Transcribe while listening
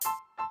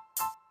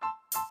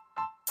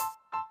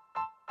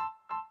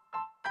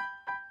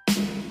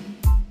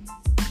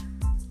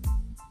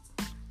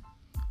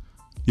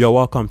You're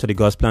welcome to the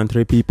Gospel and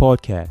 3P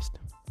podcast,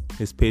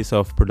 a space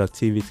of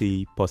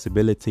productivity,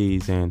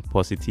 possibilities, and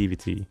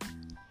positivity.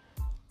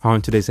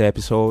 On today's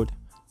episode,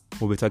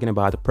 we'll be talking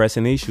about the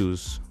pressing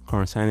issues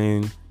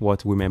concerning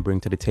what women bring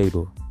to the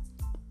table.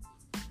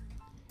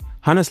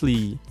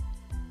 Honestly,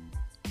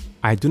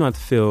 I do not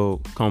feel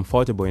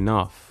comfortable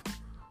enough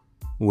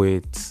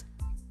with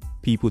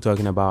people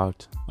talking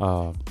about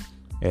a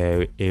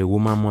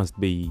woman must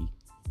be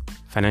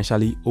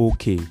financially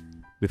okay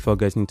before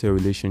getting into a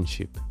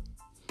relationship.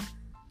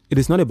 It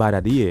is not a bad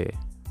idea.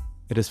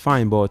 It is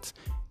fine, but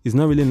it's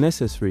not really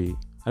necessary.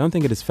 I don't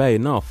think it is fair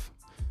enough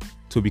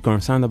to be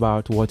concerned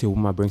about what a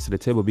woman brings to the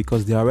table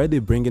because they're already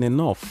bringing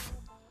enough.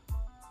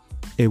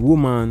 A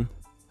woman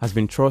has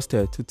been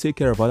trusted to take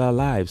care of other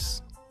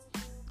lives,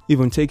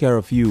 even take care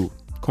of you,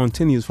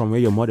 continues from where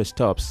your mother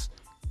stops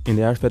in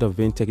the aspect of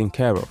being taken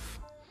care of.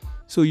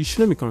 So you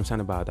shouldn't be concerned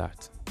about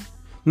that.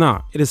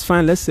 Now, it is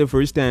fine. Let's say,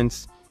 for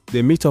instance,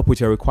 they meet up with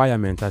your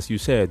requirement. As you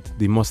said,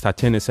 they must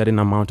attain a certain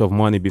amount of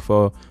money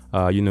before,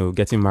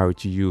 getting married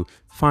to you.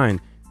 Fine.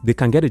 They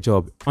can get a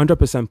job.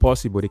 100%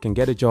 possible. They can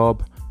get a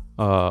job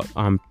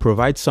and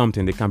provide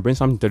something. They can bring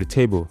something to the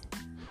table.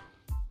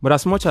 But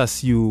as much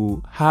as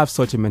you have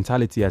such a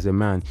mentality as a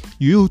man,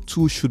 you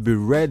too should be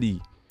ready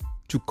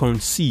to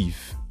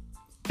conceive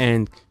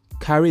and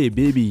carry a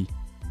baby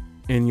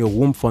in your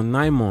womb for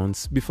 9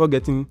 months before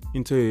getting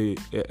into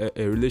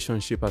a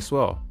relationship as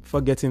well, before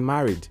getting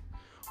married.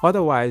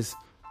 Otherwise,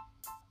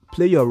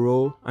 play your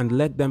role and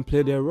let them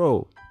play their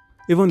role.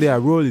 Even their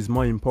role is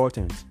more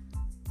important.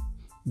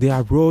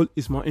 Their role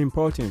is more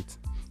important.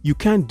 You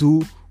can't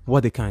do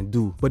what they can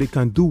do, but they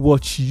can do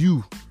what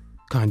you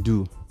can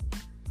do.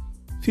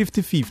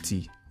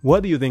 50-50.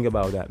 What do you think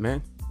about that,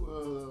 man?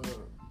 Well,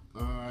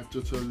 I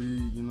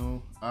totally,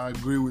 I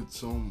agree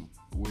with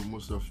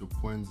most of your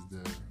points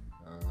there.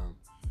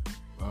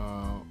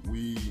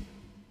 We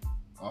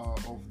are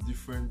of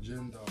different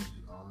genders,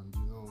 and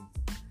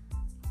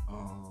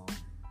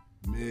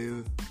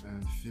male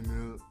and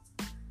female.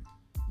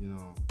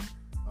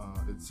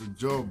 It's a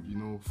job,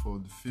 for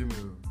the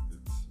female.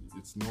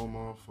 It's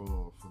normal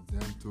for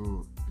them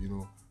to,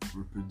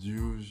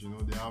 reproduce.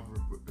 They have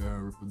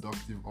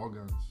reproductive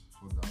organs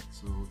for that.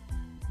 So,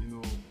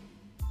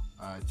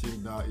 I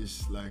think that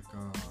is like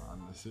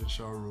an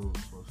essential role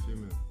for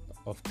female.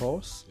 Of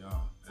course. Yeah,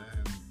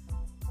 and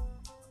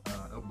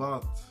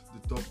about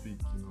the topic,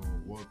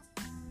 what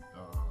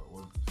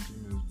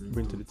females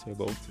bring to the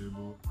table.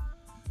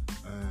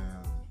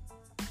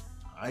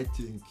 I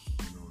think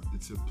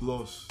it's a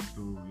plus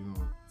to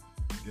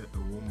get a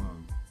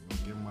woman,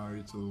 get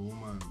married to a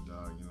woman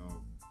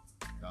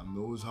that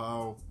knows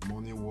how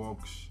money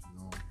works,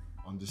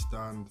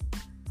 understand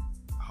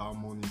how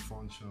money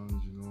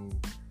functions,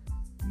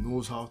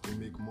 knows how to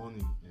make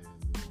money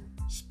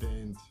and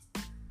spend,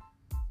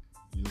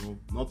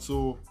 not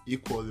so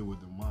equally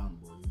with the man,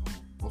 but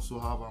also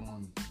have her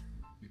money,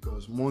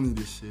 because money,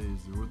 they say,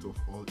 is the root of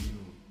all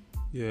evil.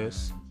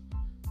 Yes.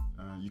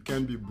 And you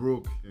can't be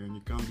broke and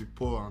you can't be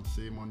poor and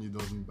say money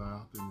doesn't buy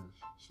happiness.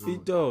 So,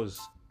 it does.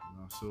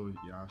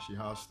 She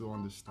has to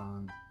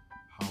understand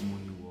how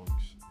money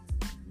works,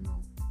 and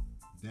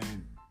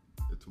then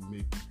it will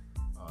make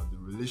the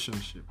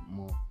relationship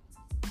more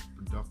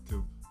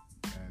productive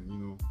and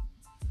more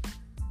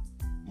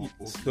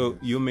So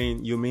open.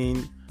 you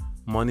mean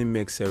money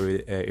makes a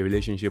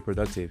relationship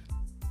productive?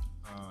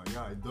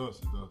 Yeah, it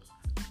does.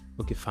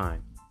 Okay,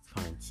 fine.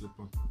 It's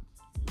important.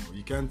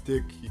 You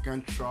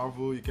can't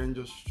travel, you can't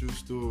just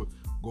choose to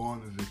go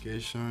on a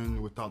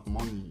vacation without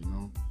money,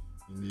 You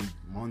need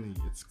money.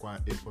 It's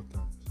quite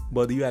important.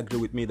 But do you agree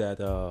with me that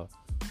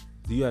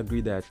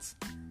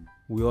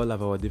we all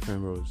have our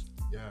different roles?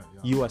 Yeah.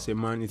 You as a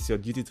man, it's your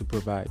duty to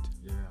provide.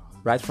 Yeah.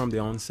 Right from the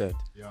onset.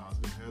 Yeah, as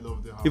the head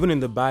of the house. Even in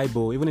the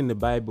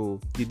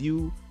Bible, did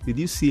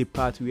you see a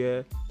part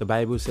where the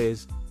Bible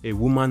says a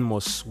woman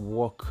must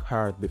work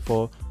hard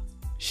before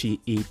she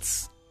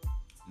eats?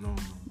 No.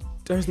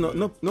 There's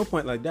no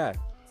point like that.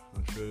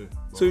 Not really.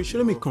 So you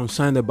shouldn't be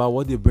concerned about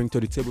what they bring to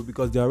the table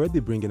because they're already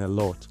bringing a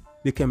lot.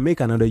 They can make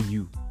another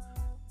you.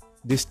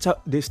 They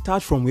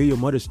start from where your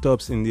mother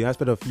stops in the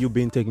aspect of you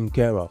being taken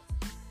care of.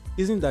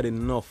 Isn't that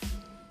enough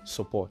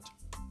support?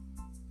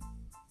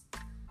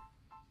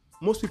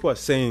 Most people are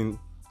saying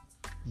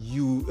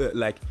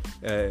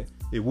a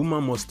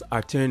woman must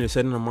attain a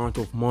certain amount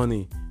of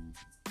money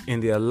in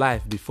their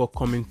life before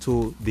coming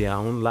to their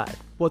own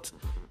life. But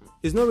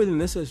it's not really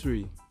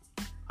necessary.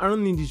 I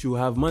don't need you to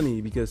have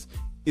money because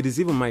it is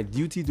even my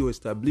duty to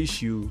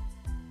establish you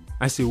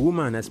as a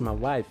woman, as my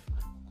wife.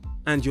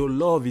 And your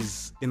love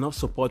is enough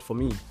support for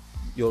me.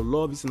 Your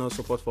love is enough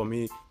support for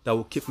me that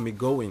will keep me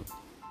going.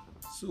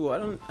 So I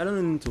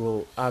don't need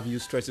to have you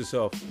stress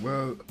yourself.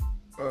 Well,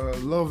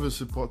 love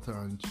is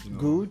important,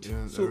 Good.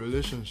 in a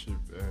relationship.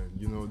 And,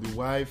 the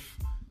wife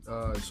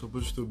is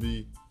supposed to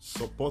be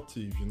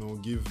supportive,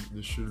 give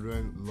the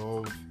children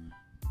love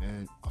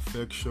and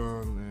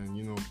affection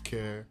and,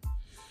 care.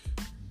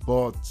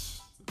 But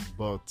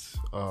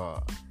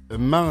a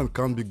man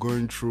can be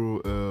going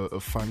through a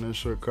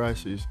financial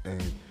crisis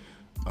and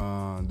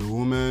the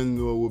woman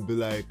will be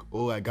like,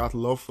 oh, I got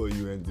love for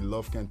you, and the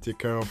love can take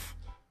care of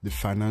the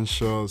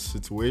financial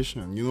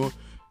situation.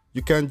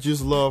 You can't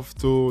use love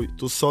to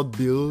sort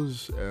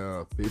bills,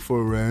 pay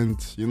for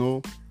rent.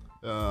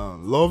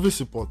 Love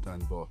is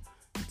important, but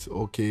it's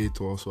okay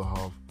to also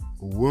have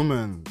a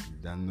woman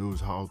that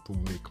knows how to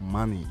make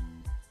money.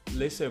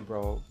 Listen,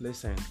 bro,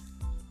 listen.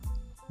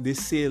 They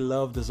say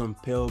love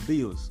doesn't pay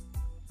bills,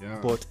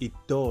 but it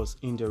does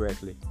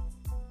indirectly.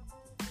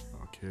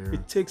 Okay.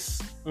 It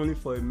takes only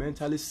for a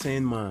mentally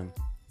sane man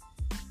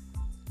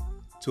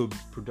to be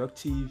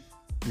productive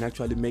and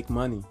actually make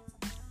money.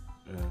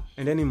 Yeah.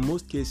 And then in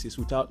most cases,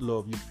 without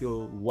love, you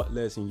feel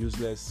worthless and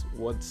useless.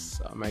 What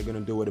am I going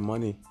to do with the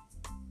money?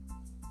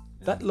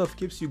 That love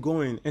keeps you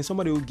going, and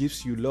somebody who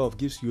gives you love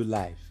gives you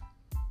life.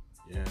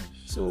 Yeah.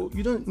 So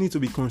you don't need to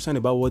be concerned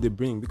about what they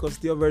bring, because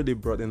they already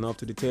brought enough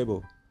to the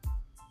table.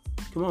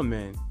 Come on,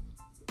 man.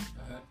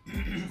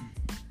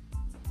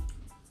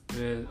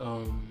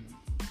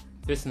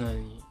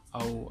 Personally,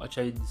 I will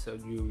actually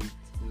disagree with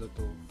a lot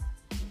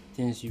of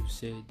things you've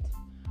said,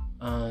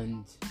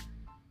 and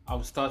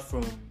I'll start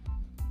from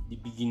the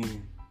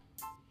beginning,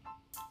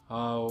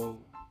 how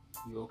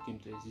we all came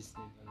to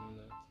existence and all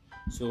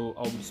that. So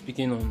I'll be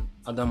speaking on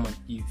Adam and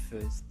Eve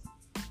first.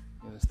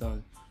 You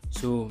understand?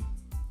 So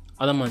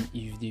Adam and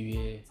Eve,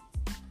 they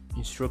were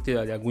instructed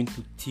that they are going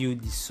to till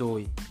the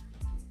soil.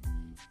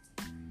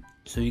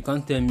 So you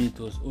can't tell me it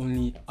was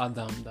only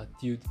Adam that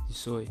tilled the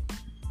soil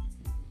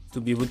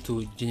to be able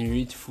to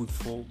generate food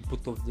for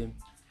both of them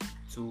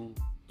to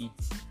eat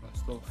and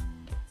stuff.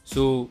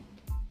 So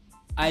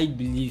I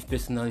believe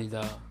personally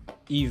that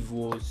Eve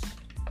was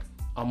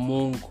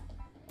among,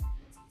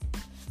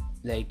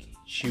 like,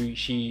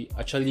 she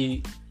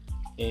actually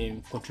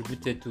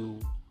contributed to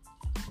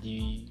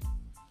the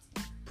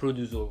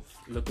produce of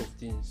a lot of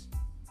things.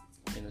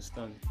 You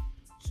understand?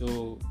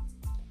 So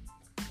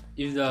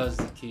if that's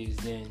the case,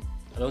 then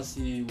I don't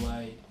see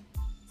why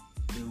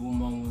a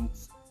woman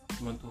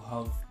want to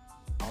have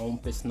her own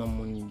personal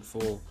money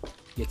before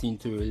getting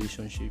into a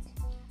relationship.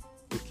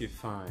 Okay,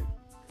 fine.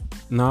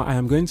 Now, I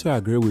am going to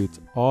agree with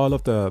all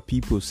of the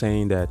people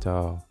saying that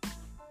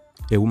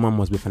a woman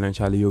must be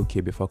financially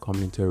okay before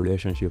coming into a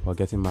relationship or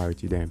getting married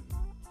to them.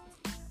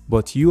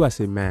 But you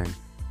as a man,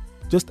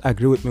 just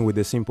agree with me with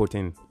the simple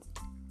thing.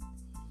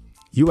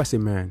 You as a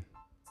man,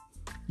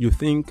 you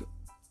think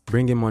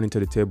bringing money to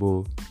the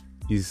table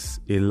is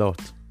a lot.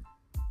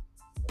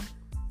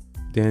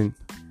 Then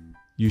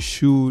you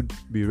should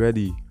be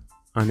ready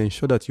and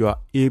ensure that you are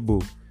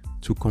able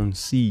to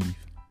conceive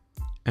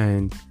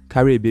and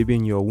carry a baby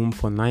in your womb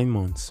for 9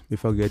 months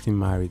before getting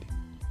married.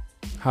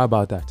 How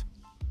about that?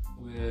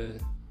 Well,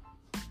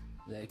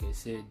 like I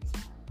said,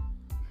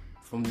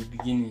 from the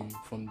beginning,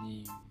 from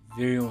the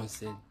very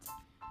onset,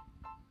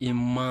 a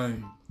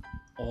man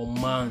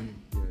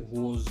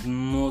was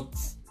not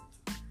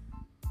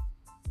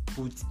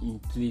put in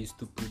place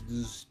to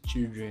produce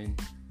children.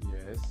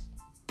 Yes.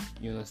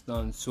 You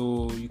understand?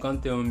 So you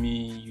can't tell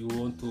me you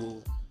want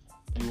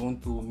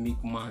to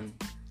make man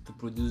to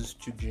produce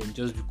children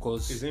just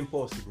because It's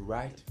impossible,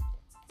 right?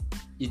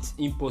 it's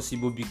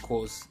impossible,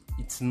 because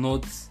it's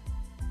not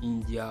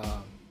in their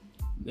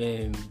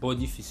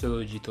body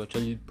physiology to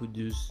actually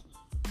produce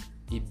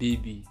a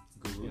baby.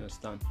 You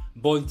understand?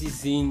 But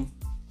it's in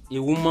a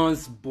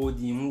woman's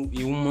body,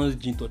 a woman's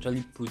gene to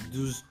actually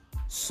produce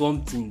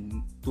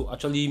something to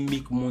actually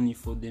make money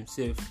for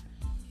themselves.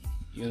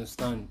 You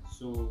understand?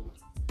 So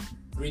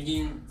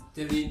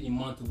telling a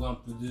man to go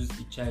and produce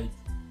a child,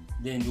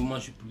 then the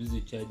woman should produce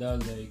a child,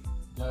 I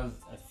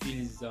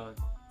feel is an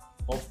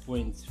off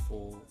point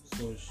for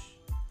such.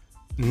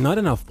 Not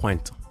enough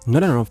point.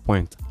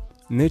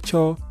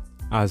 Nature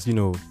has,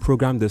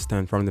 programmed this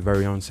thing from the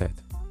very onset.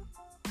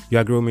 You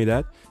agree with me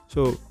that?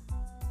 So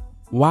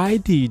why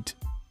did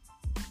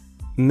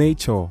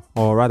nature,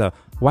 or rather,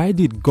 why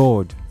did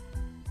God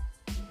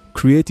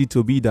create it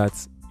to be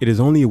that it is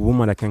only a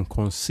woman that can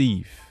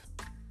conceive,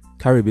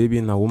 carry a baby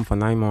in a womb for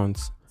 9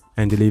 months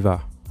and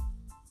deliver?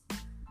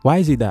 Why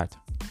is it that?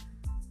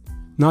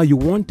 Now you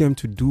want them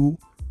to do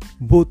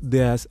both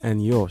theirs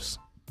and yours,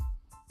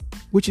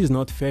 which is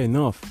not fair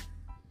enough.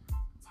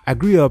 I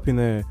grew up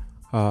in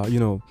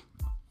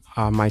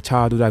my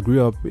childhood, I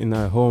grew up in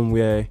a home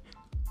where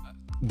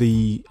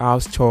the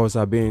house chores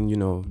are being,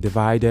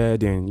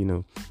 divided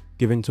and,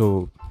 given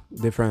to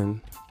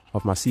different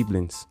of my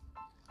siblings.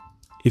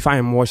 If I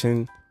am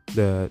washing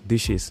the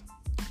dishes,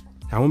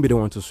 I won't be the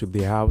one to sweep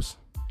the house.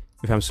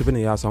 If I'm sweeping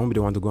the house, I won't be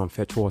the one to go and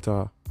fetch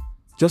water.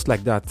 Just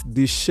like that.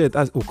 This shit,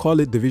 as we call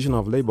it, division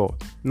of labor.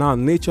 Now,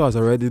 nature has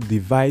already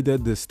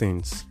divided these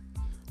things.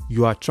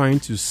 You are trying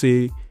to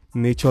say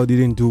nature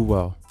didn't do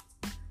well.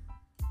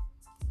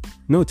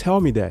 No, tell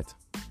me that.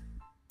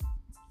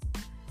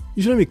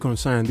 You shouldn't be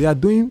concerned. They are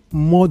doing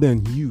more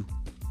than you.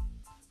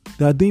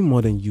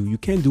 You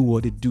can't do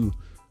what they do.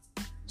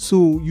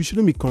 So you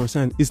shouldn't be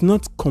concerned. It's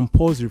not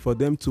compulsory for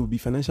them to be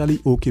financially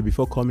okay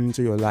before coming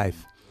into your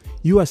life.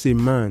 You as a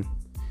man,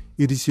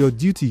 it is your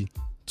duty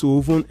to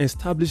even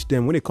establish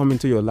them when they come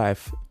into your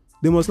life.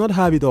 They must not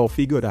have it all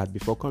figured out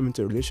before coming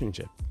to a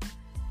relationship.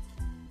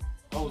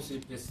 I would say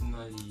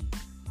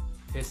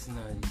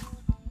personally,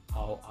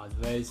 I'll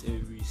advise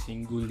every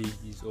single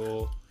ladies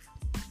or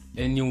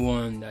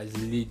anyone that's a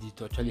lady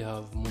to actually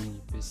have money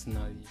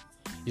personally.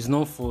 It's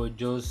not for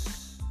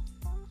just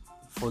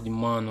for the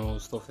man or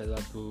stuff like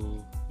that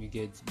to you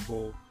get,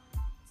 but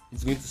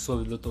it's going to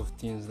solve a lot of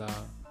things that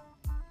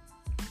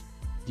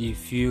they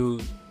feel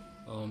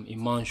a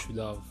man should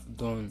have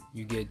done,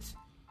 you get.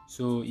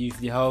 So if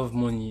they have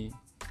money,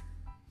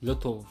 a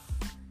lot of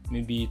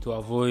maybe to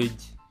avoid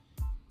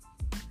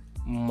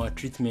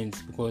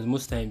maltreatment, because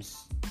most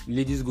times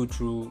ladies go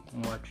through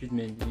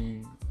maltreatment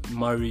in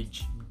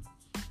marriage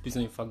based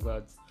on the fact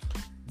that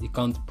they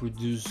can't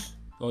produce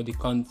or they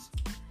can't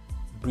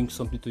bring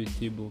something to the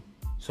table.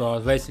 So I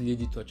advise a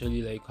lady to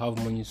actually like have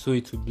money, so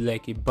it will be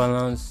like a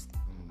balanced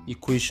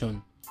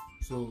equation.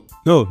 So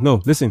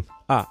No, listen.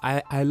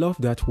 I love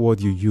that word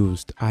you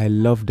used. I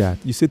love that.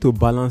 You said to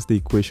balance the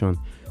equation.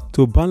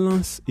 To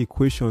balance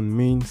equation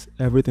means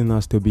everything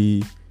has to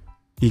be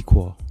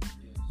equal,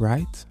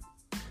 right?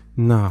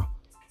 Now,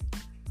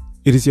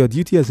 it is your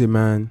duty as a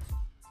man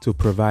to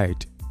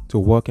provide, to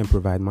work and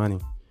provide money.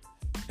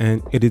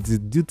 And it is the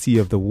duty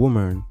of the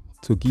woman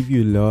to give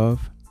you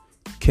love,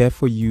 care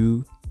for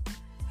you,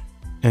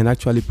 and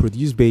actually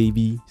produce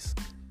babies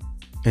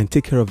and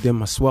take care of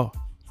them as well.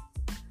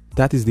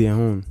 That is their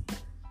own.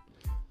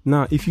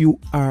 Now, if you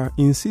are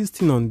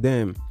insisting on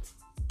them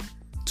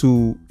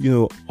to,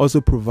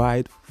 also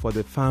provide for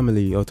the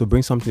family or to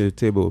bring something to the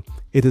table,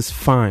 it is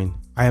fine.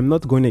 I am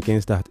not going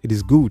against that. It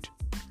is good.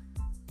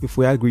 If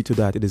we agree to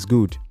that, it is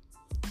good.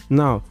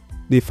 Now,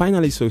 they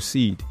finally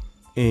succeed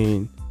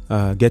in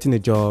getting a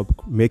job,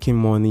 making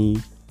money,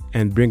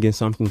 and bringing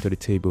something to the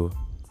table,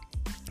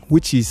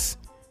 which is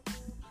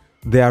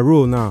their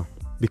role now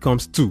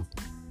becomes 2.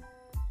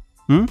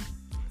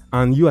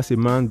 And you as a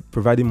man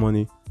providing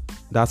money,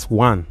 that's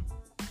 1.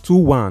 2,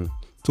 1.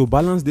 To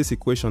balance this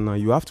equation now,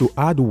 you have to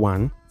add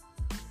 1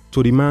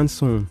 to the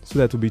man's own, so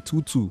that it will be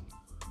 2, 2,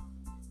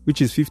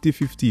 which is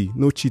 50-50,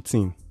 no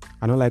cheating.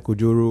 I don't like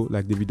Ojoro,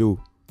 like Davido.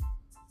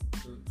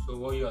 So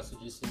what you are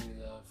suggesting is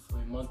that for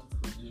a man to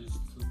produce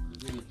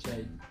a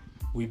child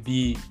will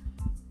be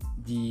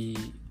the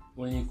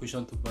one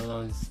equation to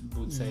balance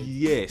both sides.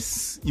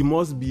 Yes, you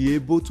must be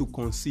able to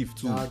conceive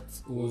too.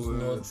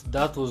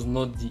 That was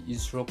not the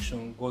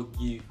instruction God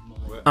gave,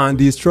 man. And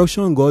the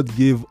instruction God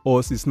gave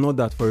us is not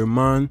that for a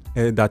man,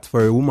 that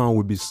for a woman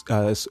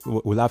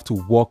will have to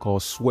work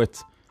or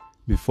sweat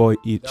before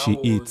she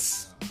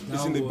eats.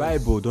 It's in the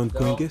Bible. Don't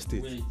go against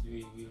it. Wait.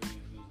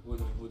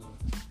 Hold on.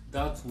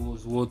 That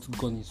was what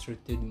God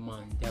instructed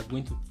man. They are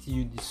going to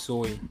till the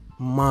soil.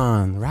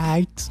 Man,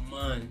 right?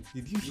 Man.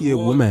 Did you hear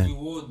woman? The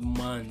word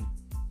man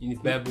in the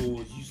Bible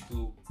was used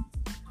to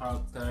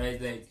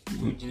characterize, like,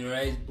 to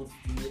generalize both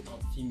male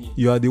and female.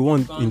 You are the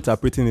one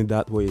interpreting it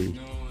that way.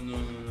 No.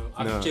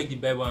 I've checked the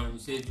Bible and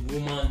it said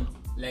woman,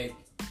 like,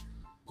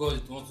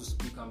 God wants to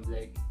speak and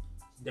like,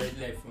 there's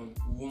like from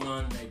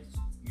woman, like,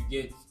 you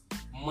get,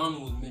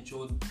 man was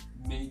mentioned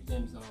many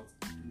times now.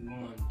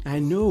 Woman. I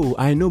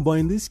know, but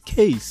in this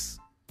case,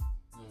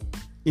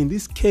 I will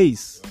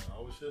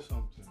say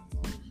something.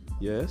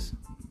 Yes.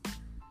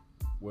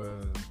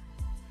 Well,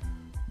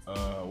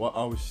 what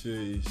I would say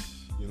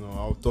is,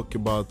 I'll talk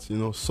about,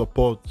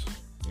 support.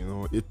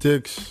 It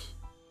takes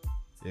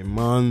a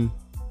man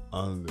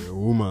and a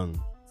woman,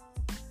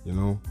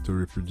 to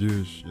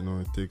reproduce.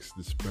 It takes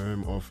the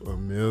sperm of a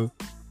male,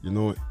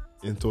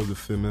 into the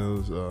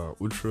female's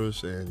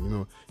uterus,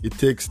 and it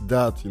takes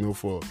that,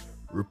 for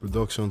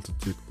reproduction to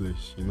take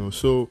place.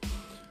 So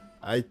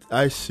I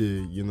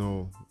say,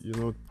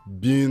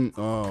 being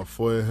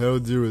for a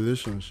healthy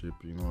relationship,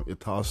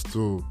 it has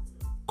to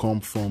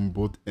come from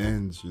both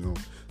ends,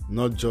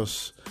 not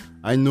just,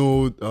 I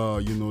know,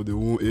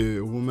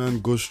 a woman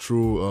goes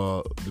through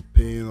the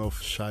pain of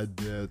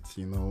childbirth,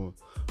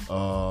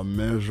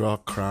 menstrual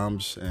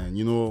cramps, and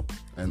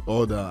and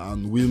all that,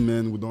 and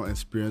women, we don't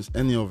experience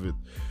any of it.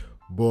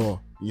 But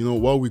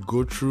what we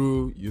go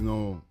through,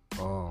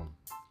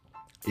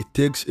 it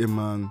takes a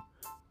man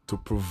to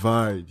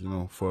provide,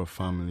 for a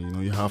family.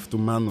 You have to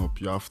man up.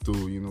 You have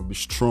to, be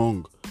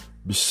strong,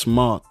 be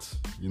smart,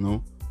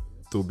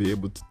 to be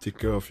able to take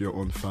care of your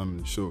own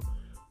family. So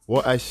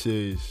what I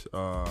say is,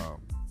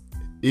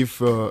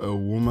 if a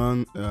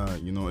woman,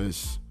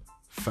 is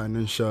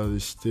financially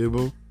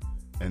stable,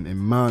 and a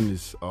man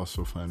is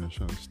also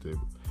financially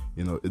stable,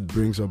 it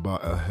brings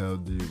about a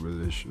healthy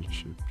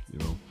relationship.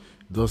 It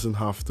doesn't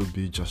have to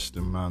be just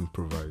the man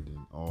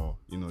providing or,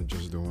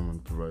 just the woman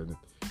providing.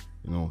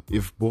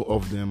 If both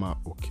of them are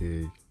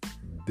okay,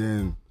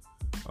 then,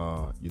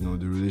 the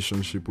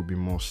relationship will be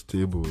more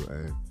stable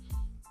and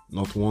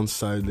not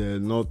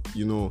one-sided, not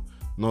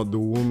the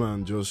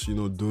woman just,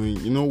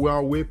 doing, we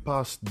are way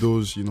past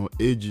those,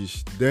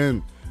 ages.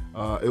 Then,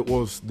 it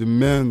was the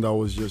men that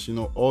was just,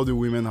 all the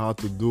women had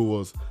to do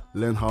was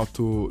learn how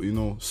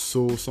to,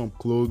 sew some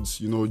clothes,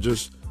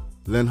 just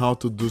learn how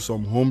to do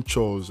some home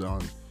chores,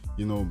 and,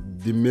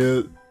 the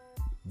male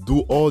do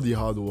all the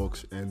hard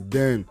works, and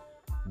then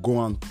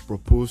go and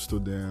propose to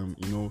them,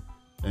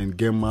 and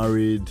get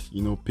married,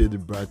 pay the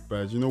bride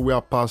price. We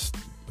are past,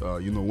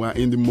 we're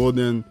in the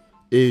modern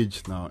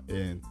age now,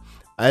 and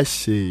I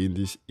say in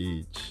this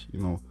age,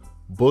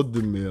 both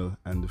the male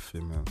and the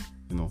female,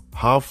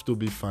 have to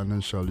be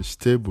financially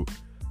stable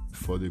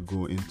before they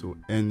go into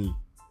any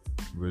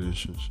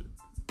relationship.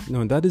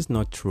 No, that is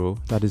not true.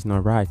 That is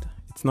not right.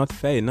 It's not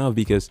fair enough,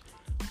 because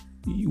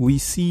we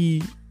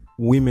see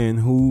women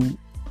who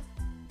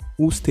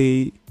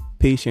stay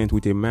patient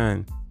with a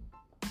man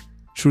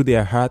through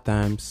their hard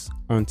times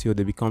until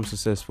they become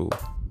successful.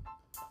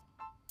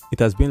 It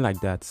has been like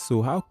that.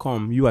 So how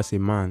come you as a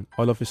man,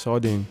 all of a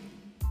sudden,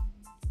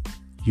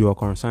 you are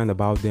concerned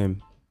about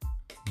them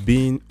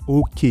being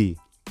okay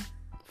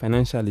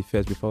financially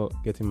first before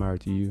getting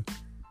married to you?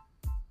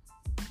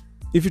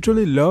 If you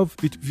truly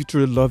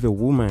love a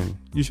woman,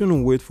 you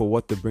shouldn't wait for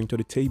what they bring to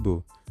the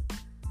table.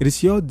 It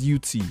is your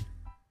duty.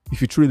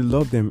 If you truly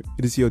love them,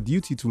 it is your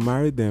duty to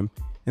marry them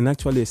and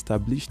actually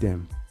establish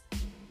them.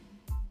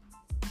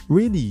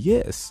 Really,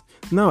 yes.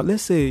 Now,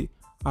 let's say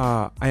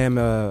I am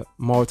a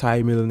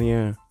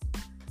multi-millionaire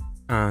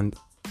and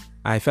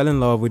I fell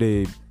in love with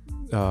a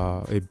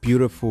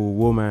beautiful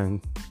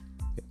woman,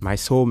 my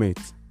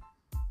soulmate.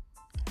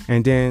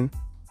 And then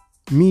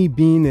me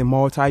being a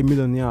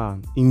multi-millionaire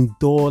in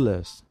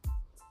dollars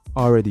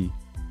already,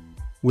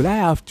 will I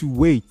have to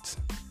wait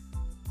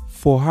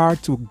for her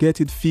to get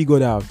it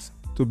figured out,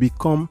 to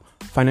become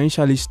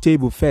financially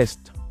stable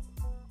first,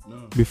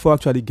 before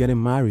actually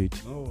getting married?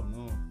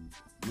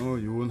 No,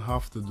 you won't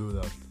have to do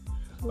that.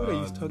 What are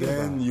you talking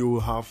then about? You will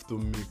have to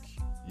make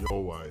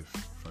your wife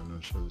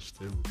financially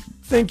stable.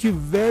 Thank you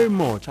very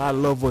much. I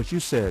love what you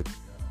said.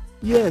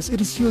 Yes, it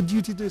is your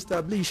duty to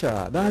establish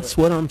her. That's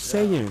what I'm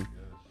saying.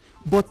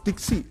 But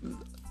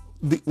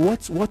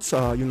what's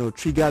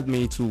triggered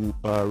me to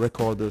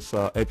record this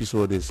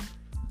episode is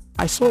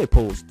I saw a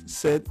post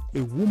said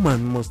a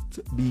woman must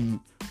be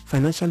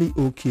financially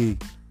okay,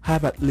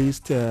 have at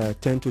least 10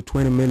 to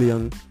 20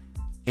 million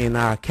in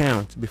her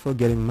account before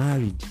getting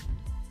married.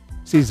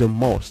 See, it's a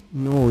must.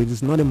 No, it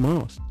is not a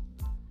must,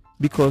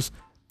 because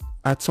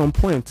at some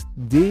point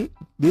they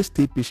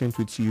stay patient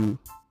with you.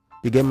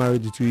 They get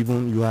married with you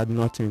even you had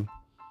nothing,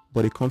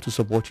 but they come to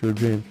support your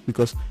dream.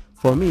 Because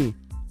for me,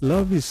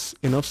 love is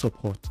enough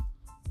support.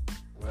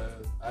 Well,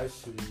 I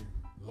say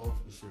love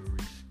is a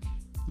risk.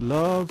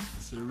 Love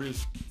It's a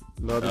risk.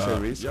 Love is a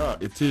risk. Yeah,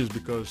 it is,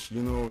 because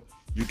you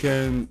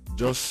can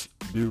just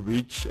be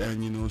rich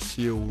and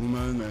see a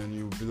woman and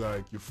you be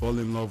like, you fall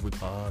in love with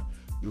her,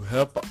 you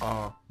help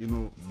her,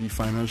 be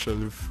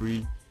financially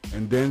free,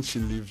 and then she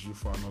leaves you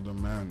for another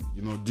man.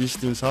 These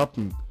things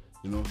happen.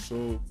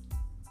 So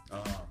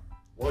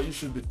what you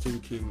should be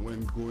thinking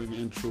when going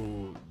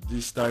into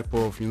this type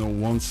of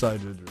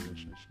one-sided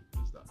relationship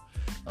is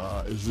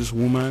that is this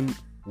woman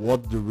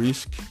worth the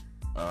risk?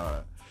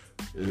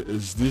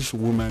 Is this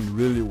woman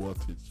really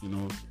worth it?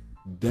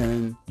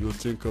 Then you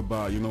think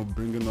about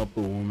bringing up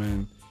a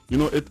woman.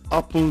 It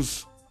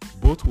happens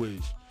both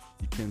ways.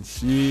 You can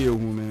see a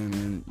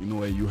woman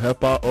and you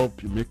help her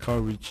up, you make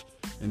her rich,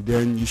 and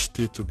then you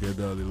stay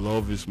together. The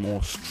love is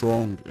more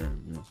strong,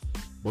 and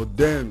but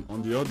then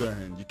on the other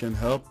hand, you can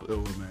help a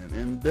woman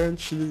and then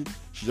she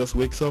just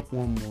wakes up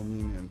one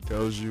morning and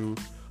tells you,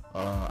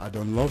 I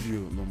don't love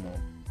you no more.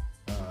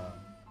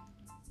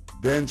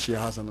 Then she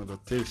has another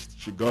taste.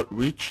 She got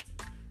rich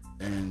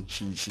and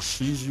she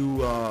sees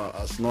you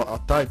as not a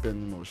type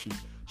anymore.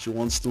 She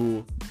wants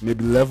to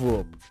maybe level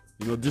up.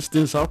 These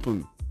things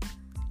happen.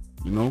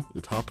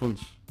 It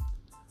happens.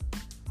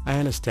 I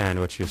understand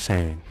what you're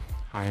saying.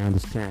 I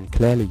understand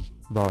clearly,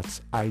 but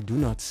I do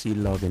not see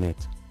love in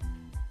it.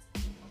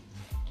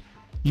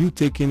 You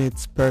taking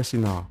it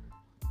personal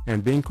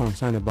and being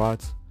concerned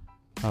about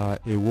a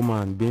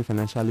woman being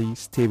financially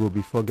stable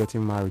before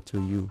getting married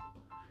to you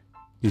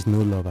is no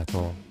love at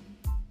all.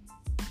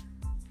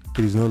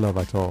 It is no love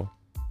at all.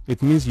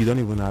 It means you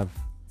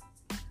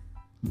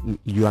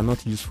are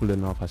not useful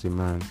enough as a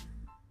man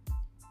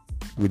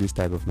with this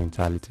type of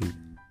mentality.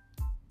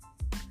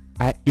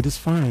 It is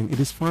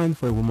fine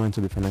for a woman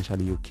to be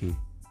financially okay.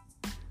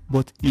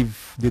 But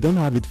if they don't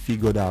have it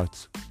figured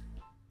out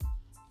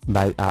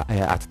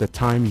at the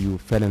time you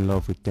fell in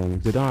love with them,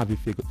 if they don't have it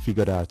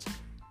figured out,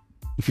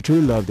 if you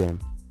truly love them,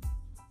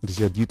 it is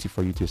your duty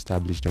for you to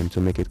establish them,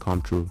 to make it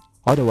come true.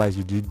 Otherwise,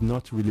 you did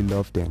not really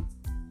love them.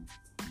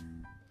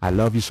 I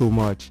love you so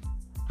much.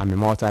 I'm a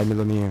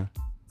multi-millionaire.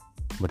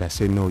 But I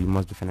say, no, you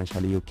must be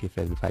financially okay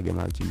first before I get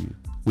married to you.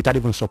 Without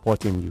even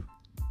supporting you.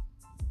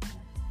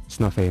 It's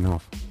not fair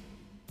enough.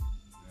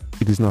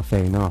 It is not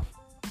fair enough.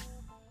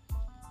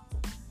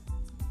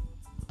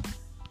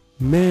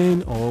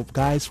 Men or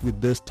guys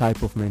with this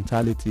type of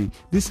mentality,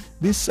 this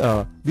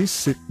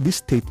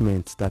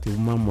statement that a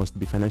woman must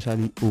be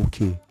financially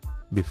okay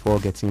before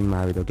getting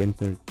married or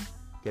getting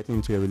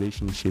into a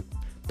relationship,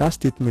 that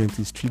statement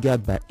is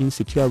triggered by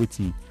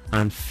insecurity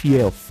and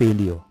fear of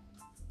failure.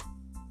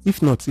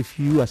 If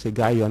you as a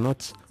guy, you're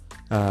not,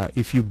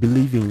 if you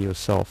believe in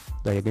yourself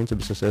that you're going to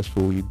be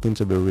successful, you're going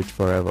to be rich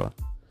forever,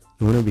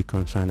 you won't be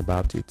concerned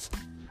about it.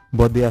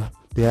 but they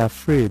are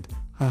afraid.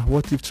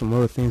 What if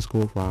tomorrow things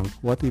go wrong?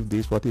 What if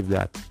this? What if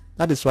that?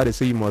 That is why they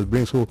say you must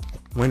bring. So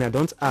when I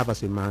don't have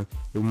as a man,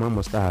 a woman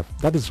must have.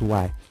 That is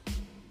why.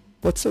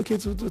 But it's okay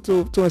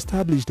to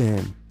establish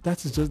them.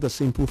 That is just the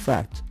simple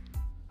fact.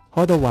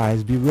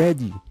 Otherwise, be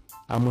ready.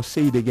 I must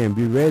say it again,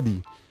 be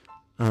ready.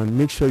 And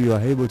make sure you are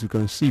able to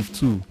conceive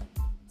too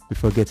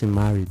before getting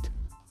married.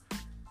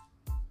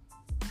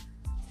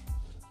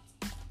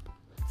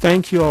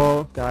 Thank you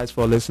all guys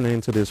for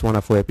listening to this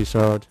wonderful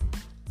episode.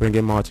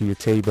 Bringing more to your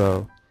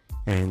table.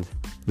 And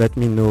let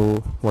me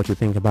know what you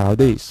think about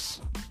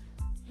this.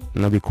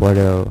 Not be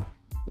quarrel.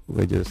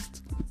 We're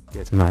just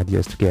getting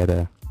ideas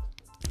together.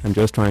 I'm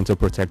just trying to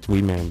protect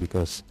women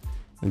because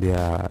they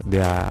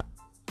are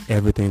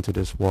everything to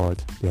this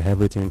world. They're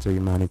everything to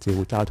humanity.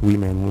 Without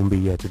women, we won't be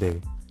here today.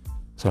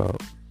 So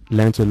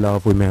learn to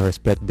love women,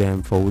 respect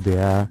them for who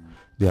they are.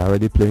 They are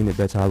already playing a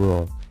better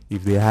role.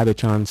 If they have a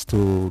chance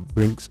to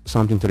bring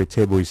something to the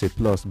table, it's a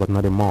plus, but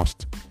not a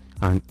must.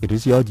 And it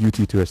is your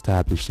duty to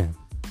establish them.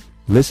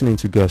 Listening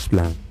to God's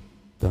plan.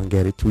 Don't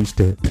get it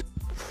twisted.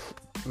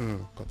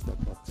 Cut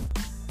that part.